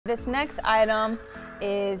This next item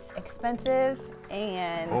is expensive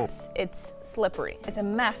and it's slippery. It's a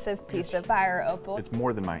massive piece of fire opal. It's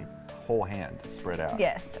more than my whole hand spread out.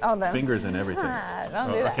 Yes, all the fingers and everything.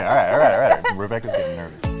 Don't do that. Okay, all right. Rebecca's getting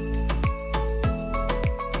nervous.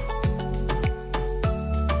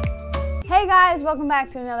 Hey guys, welcome back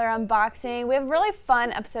to another unboxing. We have a really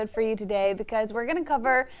fun episode for you today because we're gonna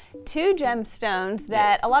cover two gemstones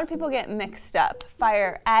that a lot of people get mixed up,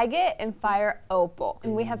 fire agate and fire opal.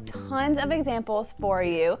 And we have tons of examples for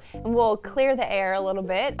you and we'll clear the air a little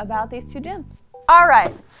bit about these two gems. All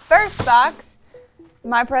right, first box,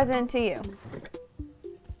 my present to you.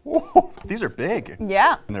 Whoa, these are big.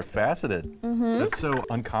 Yeah. And they're faceted. That's so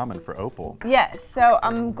uncommon for opal. Yes, so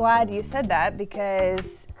I'm glad you said that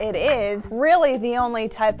because it is really the only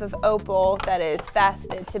type of opal that is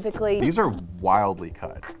faceted. Typically, These are wildly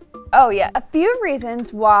cut. oh yeah, a few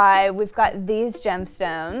reasons why we've got these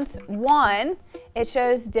gemstones. One, it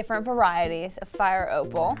shows different varieties of fire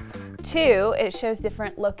opal. Two, it shows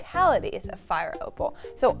different localities of fire opal.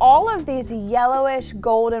 So all of these yellowish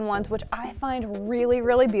golden ones, which I find really,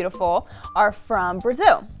 really beautiful, are from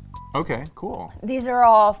Brazil. Okay, cool. These are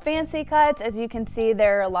all fancy cuts. As you can see,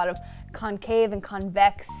 there are a lot of concave and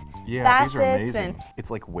convex facets. These are amazing. It's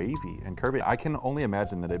like wavy and curvy. I can only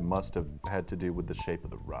imagine that it must have had to do with the shape of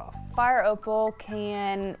the rough. Fire opal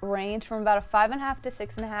can range from about a 5.5 to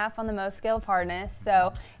 6.5 on the Mohs scale of hardness,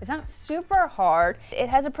 so it's not super hard. It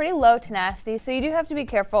has a pretty low tenacity, so you do have to be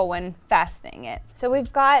careful when fastening it. So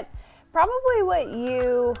we've got probably what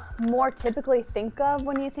you more typically think of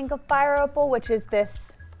when you think of fire opal, which is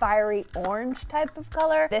this fiery orange type of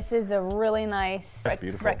color. This is a really nice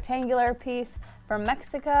rectangular piece from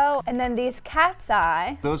Mexico. And then these cat's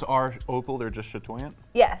eye. Those are opal, they're just chatoyant?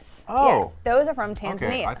 Yes. Oh. Yes, those are from Tanzania.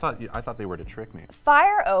 Okay, I thought they were to trick me.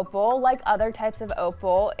 Fire opal, like other types of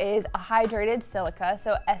opal, is a hydrated silica,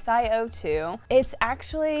 so SiO2. It's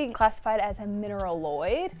actually classified as a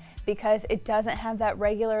mineraloid because it doesn't have that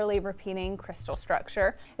regularly repeating crystal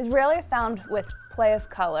structure. It's rarely found with play of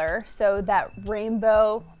color, so that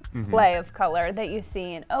rainbow play of color that you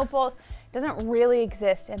see in opals doesn't really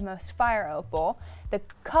exist in most fire opal. The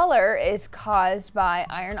color is caused by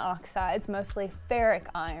iron oxides, mostly ferric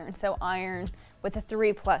iron, so iron with a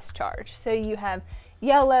 3+ charge. So you have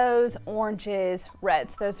yellows, oranges,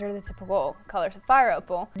 reds. Those are the typical colors of fire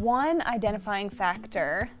opal. One identifying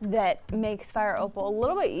factor that makes fire opal a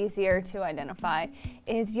little bit easier to identify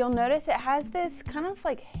is you'll notice it has this kind of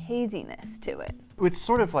like haziness to it. It's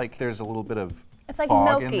sort of like there's a little bit of It's like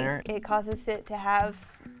fog milky. in there. It causes it to have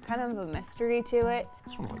kind of a mystery to it.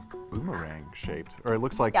 This one's like boomerang shaped, or it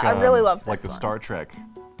looks like I really love this like the one. Star Trek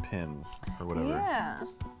pins or whatever. Yeah.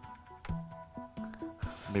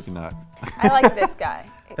 Maybe not. I like this guy.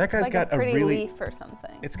 That It's guy's like got a pretty really leaf or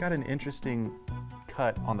something. It's got an interesting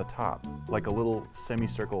cut on the top, like a little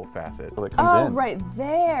semicircle facet that comes in. Oh, right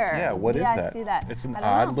there. Yeah, what is that? I see that. It's an I don't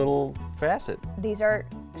odd know. little facet. These are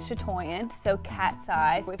chatoyant, so cat's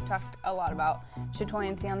eye. We've talked a lot about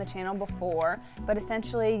chatoyancy on the channel before, but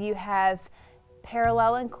essentially you have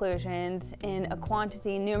parallel inclusions in a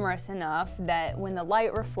quantity numerous enough that when the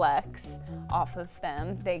light reflects off of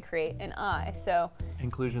them, they create an eye. So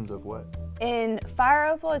Inclusions of what? in fire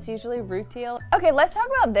opal, it's usually rutile. Okay, let's talk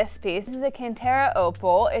about this piece. This is a Cantera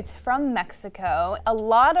opal. It's from Mexico. A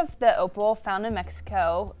lot of the opal found in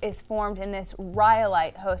Mexico is formed in this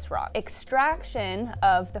rhyolite host rock. Extraction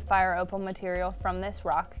of the fire opal material from this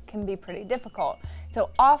rock can be pretty difficult. So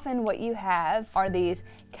often what you have are these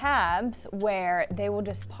cabs where they will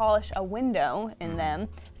just polish a window in them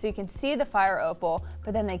so you can see the fire opal,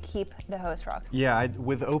 but then they keep the host rocks. Yeah,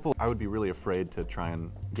 with opal, I would be really afraid to try and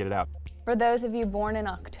get it out. For those of you born in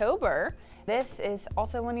October, this is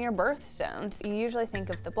also one of your birthstones. You usually think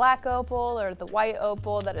of the black opal or the white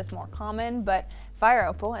opal that is more common, but fire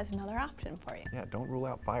opal is another option for you. Yeah, don't rule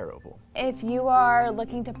out fire opal. If you are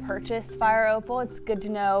looking to purchase fire opal, it's good to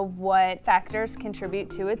know what factors contribute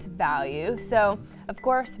to its value. So, of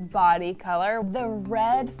course, body color. The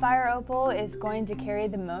red fire opal is going to carry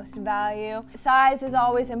the most value. Size is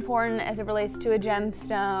always important as it relates to a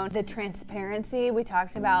gemstone. The transparency we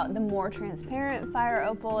talked about, the more transparent fire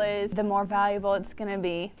opal is, the more valuable it's going to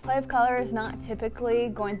be. Play of color is not typically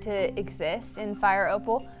going to exist in fire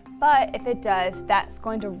opal, but if it does, that's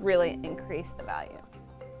going to really increase the value.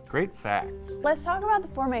 Great facts. Let's talk about the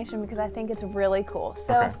formation because I think it's really cool.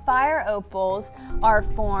 So Okay. fire opals are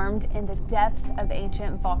formed in the depths of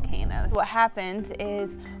ancient volcanoes. What happens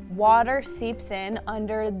is water seeps in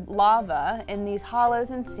under lava in these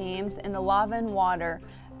hollows and seams, and the lava and water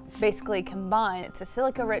basically combine. It's a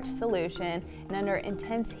silica-rich solution, and under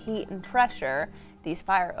intense heat and pressure, these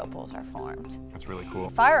fire opals are formed. That's really cool.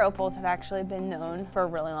 Fire opals have actually been known for a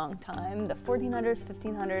really long time, the 1400s,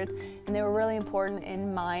 1500s, and they were really important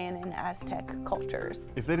in Mayan and Aztec cultures.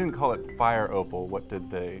 If they didn't call it fire opal, what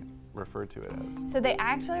did they refer to it as? So they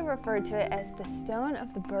actually referred to it as the stone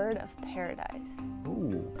of the bird of paradise.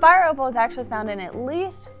 Ooh. Fire opal is actually found in at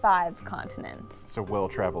least 5 continents. It's a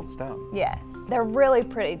well-traveled stone. Yes, they're really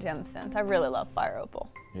pretty gemstones. I really love fire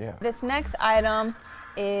opal. Yeah. This next item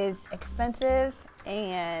is expensive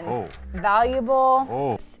and valuable.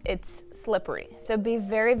 Oh. It's slippery, so be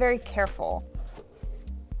very, very careful.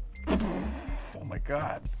 Oh my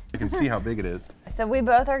God. You can see how big it is. So we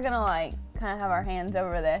both are gonna like kind of have our hands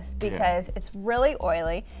over this because it's really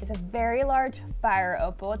oily. It's a very large fire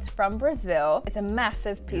opal. It's from Brazil. It's a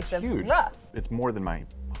massive piece of rough. It's more than my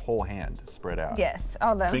whole hand spread out. Yes,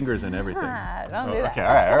 all the fingers and everything. Don't do that. Okay,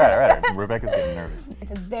 all right. Rebecca's getting nervous.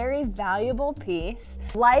 It's a very valuable piece.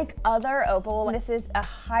 Like other opal, this is a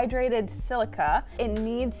hydrated silica. It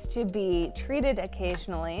needs to be treated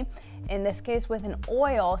occasionally, in this case with an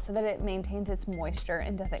oil, so that it maintains its moisture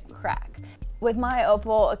and doesn't crack. With my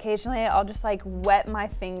opal, occasionally I'll just like wet my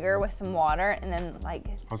finger with some water and then like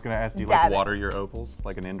I was gonna ask, do you like water your opals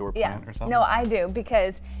like an indoor plant or something? No, I do,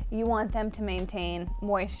 because you want them to maintain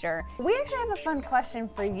moisture. We actually have a fun question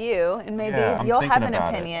for you, and maybe you'll have an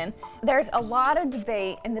opinion. There's a lot of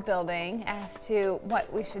debate in the building as to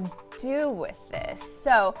what we should do with this.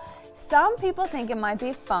 So some people think it might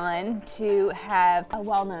be fun to have a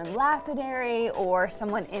well-known lapidary or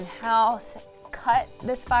someone in-house cut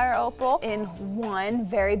this fire opal in one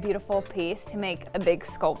very beautiful piece to make a big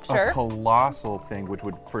sculpture. A colossal thing which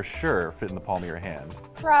would for sure fit in the palm of your hand.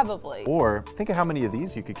 Probably. Or think of how many of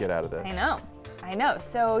these you could get out of this. I know.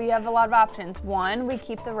 So you have a lot of options. 1, we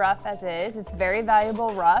keep the rough as is. It's very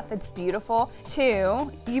valuable rough. It's beautiful. 2,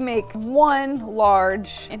 you make one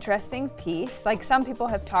large, interesting piece. Like some people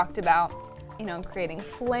have talked about, you know, creating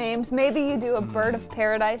flames. Maybe you do a bird of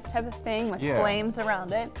paradise type of thing with flames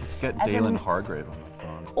around it. Let's get Dalen Hargrave on the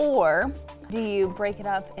phone. Or do you break it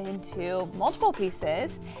up into multiple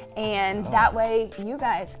pieces, and that way you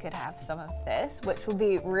guys could have some of this, which would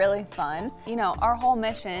be really fun. You know, our whole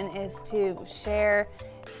mission is to share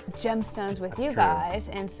gemstones with you guys,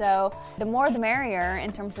 and so the more the merrier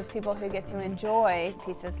in terms of people who get to enjoy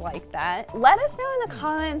pieces like that. Let us know in the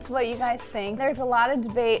comments what you guys think. There's a lot of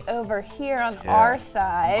debate over here on our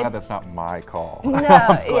side. I'm glad that's not my call. No,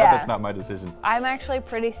 I'm glad that's not my decision. I'm actually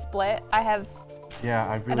pretty split. I have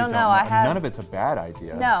I really don't know. None of it's a bad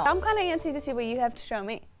idea. No, I'm kind of antsy to see what you have to show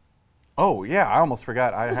me. Oh yeah, I almost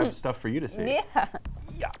forgot. I have stuff for you to see.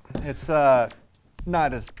 Yeah. It's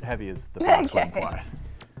not as heavy as the box would imply.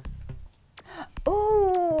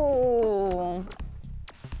 Ooh.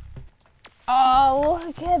 Oh,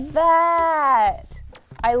 look at that.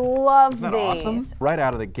 I love Isn't that awesome? Right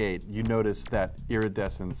out of the gate, you notice that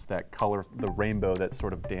iridescence, that color, the rainbow that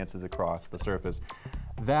sort of dances across the surface.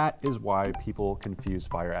 That is why people confuse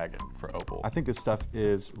fire agate for opal. I think this stuff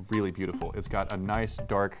is really beautiful. It's got a nice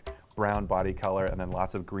dark brown body color and then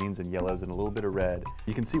lots of greens and yellows and a little bit of red.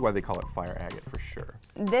 You can see why they call it fire agate for sure.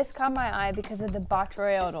 This caught my eye because of the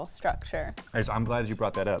botryoidal structure. I'm glad you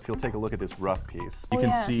brought that up. If you'll take a look at this rough piece, you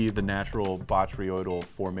can see the natural botryoidal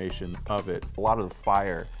formation of it. A lot of the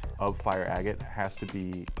fire of fire agate has to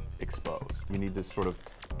be exposed. You need to sort of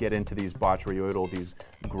get into these botryoidal, these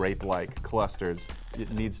grape-like clusters. It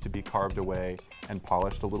needs to be carved away and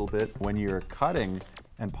polished a little bit. When you're cutting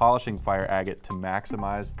and polishing fire agate to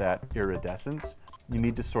maximize that iridescence, you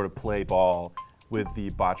need to sort of play ball with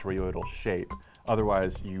the botryoidal shape.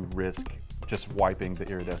 Otherwise, you risk just wiping the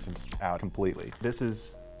iridescence out completely. This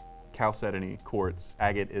is chalcedony quartz.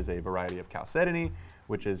 Agate is a variety of chalcedony,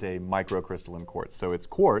 which is a microcrystalline quartz. So it's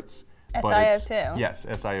quartz, but SiO2. Yes,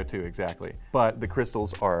 SiO2, exactly. But the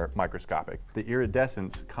crystals are microscopic. The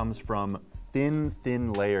iridescence comes from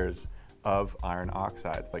thin layers of iron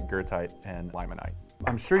oxide, like goethite and limonite.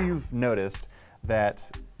 I'm sure you've noticed that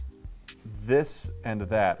this and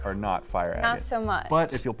that are not fire agate. Not so much.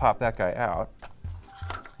 But if you'll pop that guy out,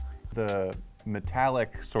 the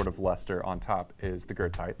metallic sort of luster on top is the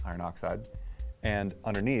goethite, iron oxide, and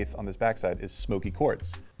underneath on this backside is smoky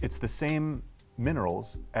quartz. It's the same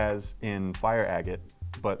minerals as in fire agate,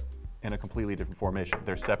 but in a completely different formation.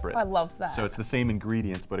 They're separate. Oh, I love that. So it's the same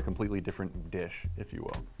ingredients, but a completely different dish, if you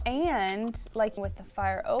will. And like with the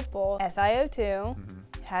fire opal, SiO2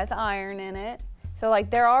 has iron in it. So like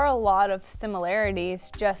there are a lot of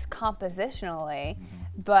similarities just compositionally,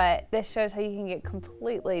 but this shows how you can get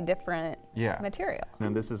completely different material.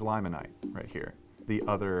 And this is limonite right here, the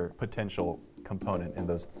other potential component in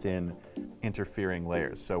those thin interfering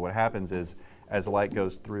layers. So what happens is, as light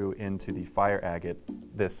goes through into the fire agate,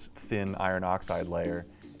 this thin iron oxide layer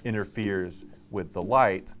interferes with the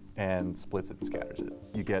light and splits it and scatters it.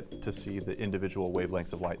 You get to see the individual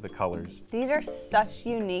wavelengths of light, the colors. These are such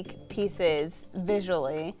unique pieces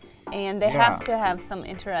visually, and they have to have some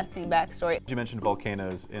interesting backstory. You mentioned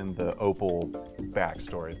volcanoes in the Opal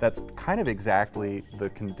backstory. That's kind of exactly the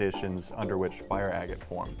conditions under which fire agate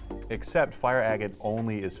form, except fire agate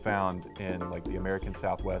only is found in like the American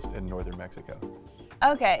Southwest and northern Mexico.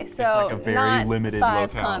 Okay, so it's like a very not limited 5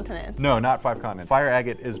 locale. continents. No, not 5 continents. Fire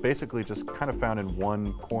agate is basically just kind of found in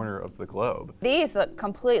one corner of the globe. These look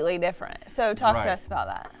completely different. So talk to us about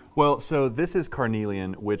that. Well, so this is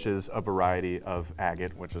carnelian, which is a variety of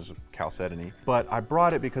agate, which is chalcedony. But I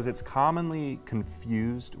brought it because it's commonly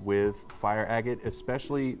confused with fire agate,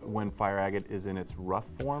 especially when fire agate is in its rough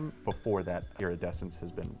form before that iridescence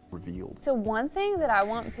has been revealed. So one thing that I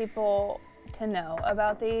want people to know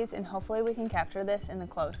about these, and hopefully we can capture this in the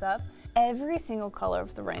close-up, every single color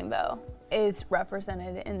of the rainbow is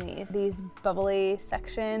represented in these bubbly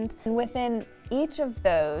sections. And within each of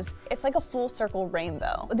those, it's like a full circle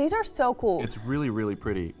rainbow. These are so cool. It's really, really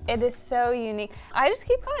pretty. It is so unique. I just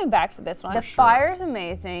keep coming back to this one. The fire is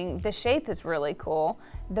amazing. The shape is really cool.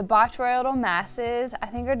 The botryoidal masses, I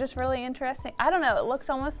think, are just really interesting. I don't know, it looks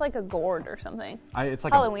almost like a gourd or something. It's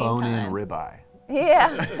like Halloween a bone-in time. ribeye.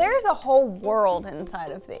 Yeah, there's a whole world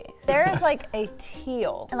inside of these. There's like a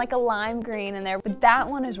teal and like a lime green in there, but that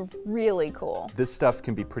one is really cool. This stuff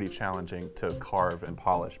can be pretty challenging to carve and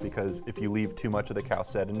polish because if you leave too much of the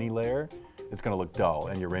chalcedony layer, it's gonna look dull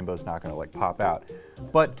and your rainbow's not gonna like pop out.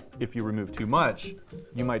 But if you remove too much,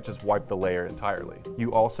 you might just wipe the layer entirely.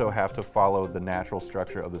 You also have to follow the natural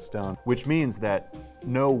structure of the stone, which means that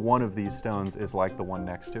no one of these stones is like the one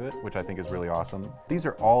next to it, which I think is really awesome. These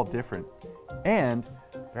are all different and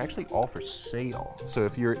they're actually all for sale. So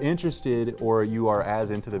if you're interested or you are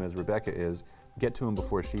as into them as Rebecca is, get to them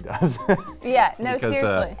before she does. Yeah, no, Because,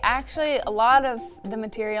 seriously. Actually, a lot of the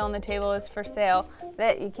material on the table is for sale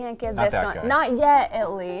that you can't give Not this that one. guy. Not yet,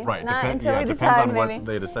 at least. Right, Not until we it depends decide, on maybe. what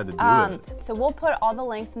they decide to do with it. So we'll put all the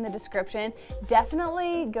links in the description.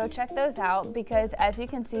 Definitely go check those out because as you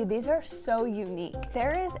can see, these are so unique.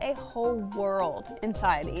 There is a whole world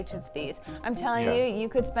inside each of these. I'm telling you, you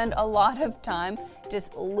could spend a lot of time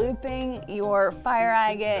just looping your fire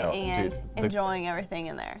agate and enjoying everything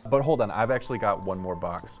in there. But hold on, I've actually got one more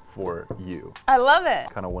box for you. I love it.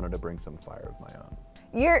 Kind of wanted to bring some fire of my own.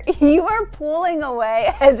 You are pulling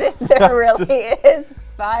away as if there really is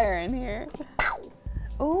fire in here.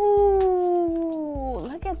 Ooh,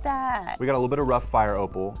 look at that. We got a little bit of rough fire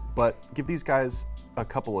opal, but give these guys a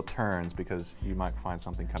couple of turns because you might find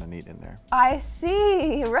something kind of neat in there. I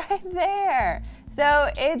see, right there. So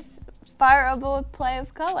it's fire opal with play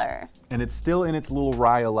of color. And it's still in its little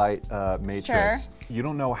rhyolite matrix. Sure. You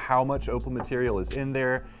don't know how much opal material is in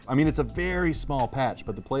there. I mean, it's a very small patch,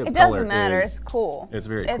 but the play of color is... It doesn't matter, it's cool. It's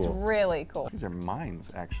very cool. It's really cool. These are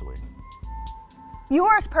mines, actually.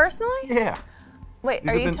 Yours personally? Yeah. Wait,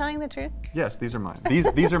 are you telling the truth? Yes, these are mine.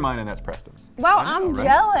 These are mine and that's Preston's. Wow, I know, I'm right?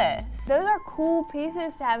 jealous. Those are cool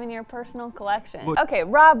pieces to have in your personal collection. Look. Okay,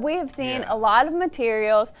 Rob, we have seen a lot of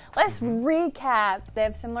materials. Let's recap. They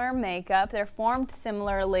have similar makeup. They're formed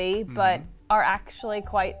similarly, but are actually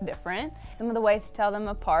quite different. Some of the ways to tell them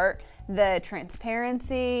apart, the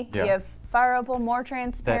transparency. You have fire opal, more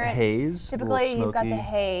transparent. That haze, Typically, you've got the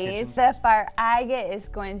haze. kitchen. The fire agate is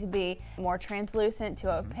going to be more translucent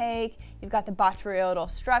to opaque. You've got the botryoidal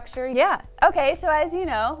structure. Yeah. Okay, so as you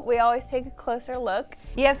know, we always take a closer look.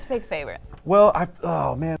 You have to pick a favorite. Well,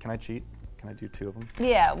 oh man, can I cheat? Can I do 2 of them?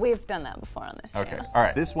 Yeah, we've done that before on this Okay, channel. all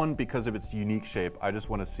right. This one, because of its unique shape, I just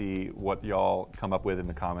want to see what y'all come up with in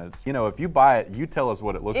the comments. You know, if you buy it, you tell us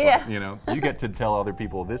what it looks like, you know? You get to tell other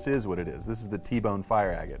people, this is what it is. This is the T-bone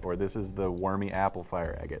fire agate, or this is the wormy apple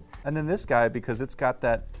fire agate. And then this guy, because it's got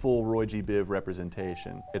that full Roy G. Biv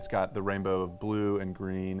representation. It's got the rainbow of blue and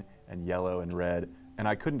green and yellow and red, and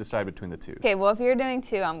I couldn't decide between the 2. Okay, well, if you're doing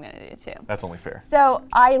 2, I'm gonna do 2. That's only fair. So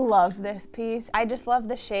I love this piece. I just love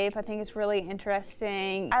the shape. I think it's really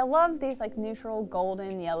interesting. I love these like neutral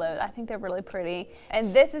golden yellows. I think they're really pretty.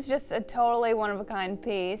 And this is just a totally one-of-a-kind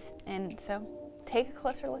piece. And so take a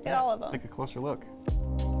closer look at all of them. Let's take a closer look.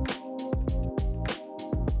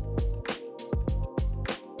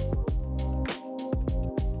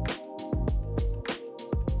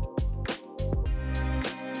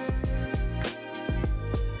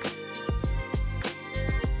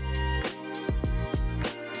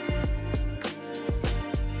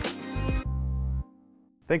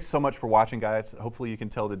 Thanks so much for watching, guys. Hopefully you can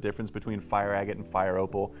tell the difference between fire agate and fire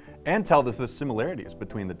opal, and tell us the similarities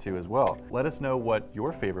between the two as well. Let us know what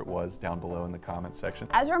your favorite was down below in the comments section.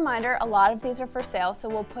 As a reminder, a lot of these are for sale, so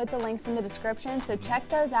we'll put the links in the description, so check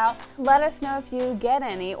those out. Let us know if you get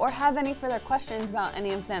any or have any further questions about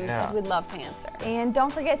any of them, because we'd love to answer. And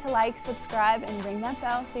don't forget to like, subscribe, and ring that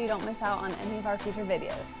bell so you don't miss out on any of our future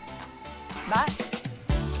videos. Bye.